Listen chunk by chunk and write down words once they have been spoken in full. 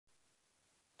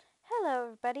Hello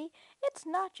everybody, it's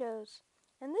Nachos,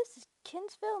 and this is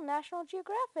National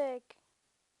Geographic.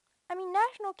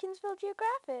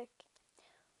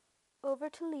 Over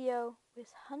to Leo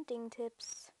with hunting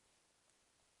tips.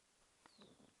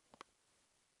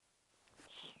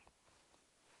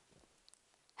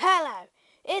 Hello,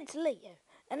 it's Leo,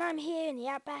 and I'm here in the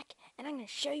outback, and I'm going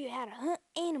to show you how to hunt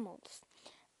animals.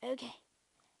 Okay,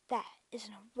 that is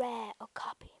a rare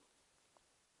okapi.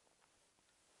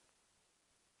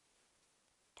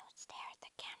 Don't stare at the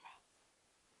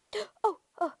camera.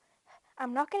 Oh,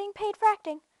 I'm not getting paid for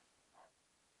acting.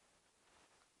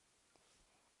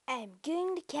 I'm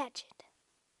going to catch it.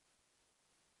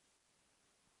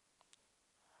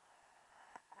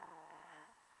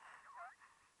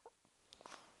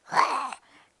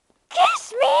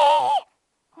 Kiss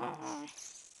me!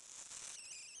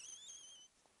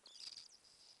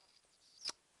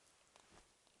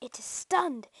 It is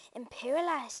stunned and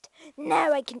paralyzed.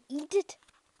 Now I can eat it.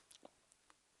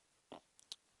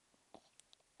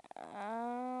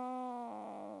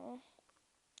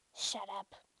 Shut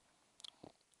up.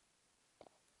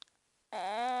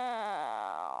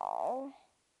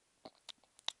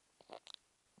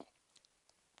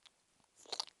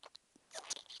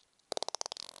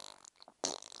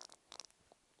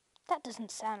 That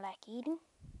doesn't sound like eating.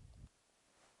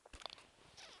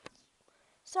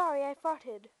 Sorry, I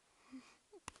farted.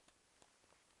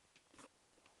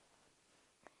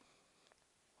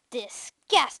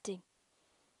 Disgusting.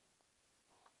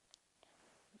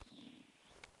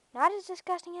 Not as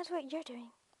disgusting as what you're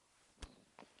doing.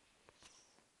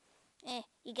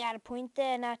 You got a point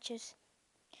there, Nachos.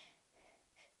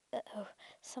 Uh-oh,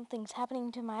 something's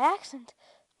happening to my accent.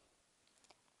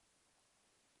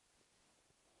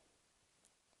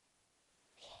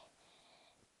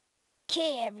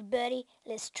 Okay, everybody,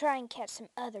 let's try and catch some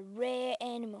other rare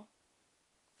animal.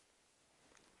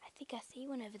 I think I see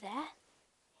one over there.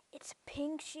 It's a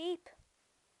pink sheep.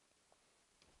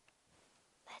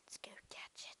 Let's go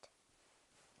catch it.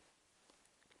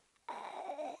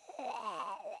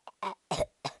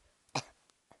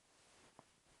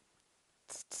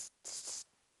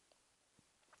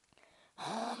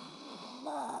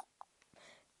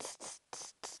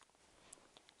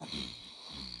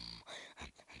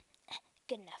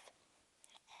 Good enough.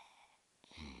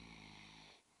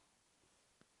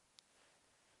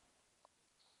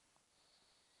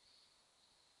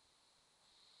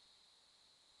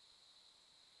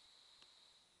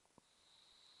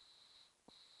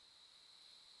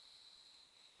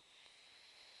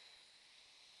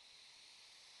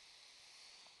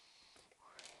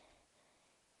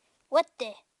 What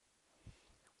the?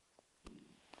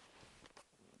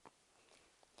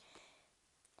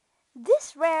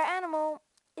 This rare animal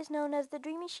is known as the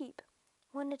dreamy sheep.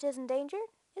 When it is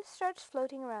endangered, it starts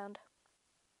floating around.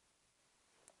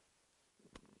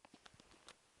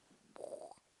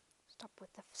 Stop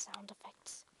with the sound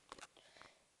effects.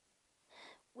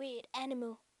 Weird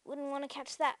animal. Wouldn't want to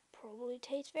catch that. Probably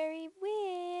tastes very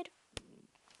weird.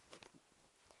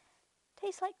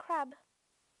 Tastes like crab.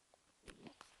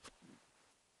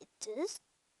 It does?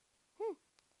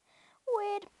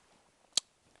 Weird.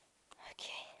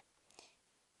 Okay.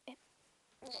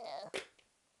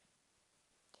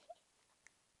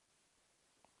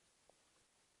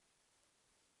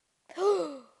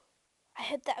 I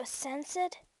hope that was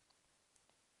censored.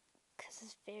 Because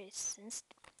it's very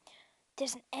sensitive.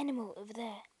 There's an animal over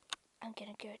there. I'm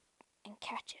going to go and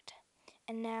catch it.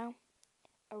 And now,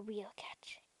 a real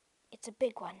catch. It's a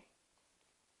big one.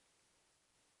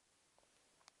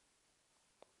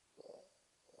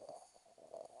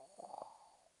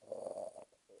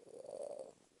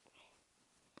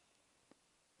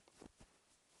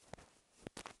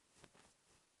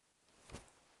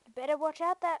 You better watch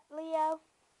out, that Leo.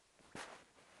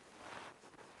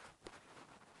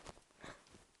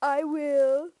 I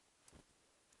will.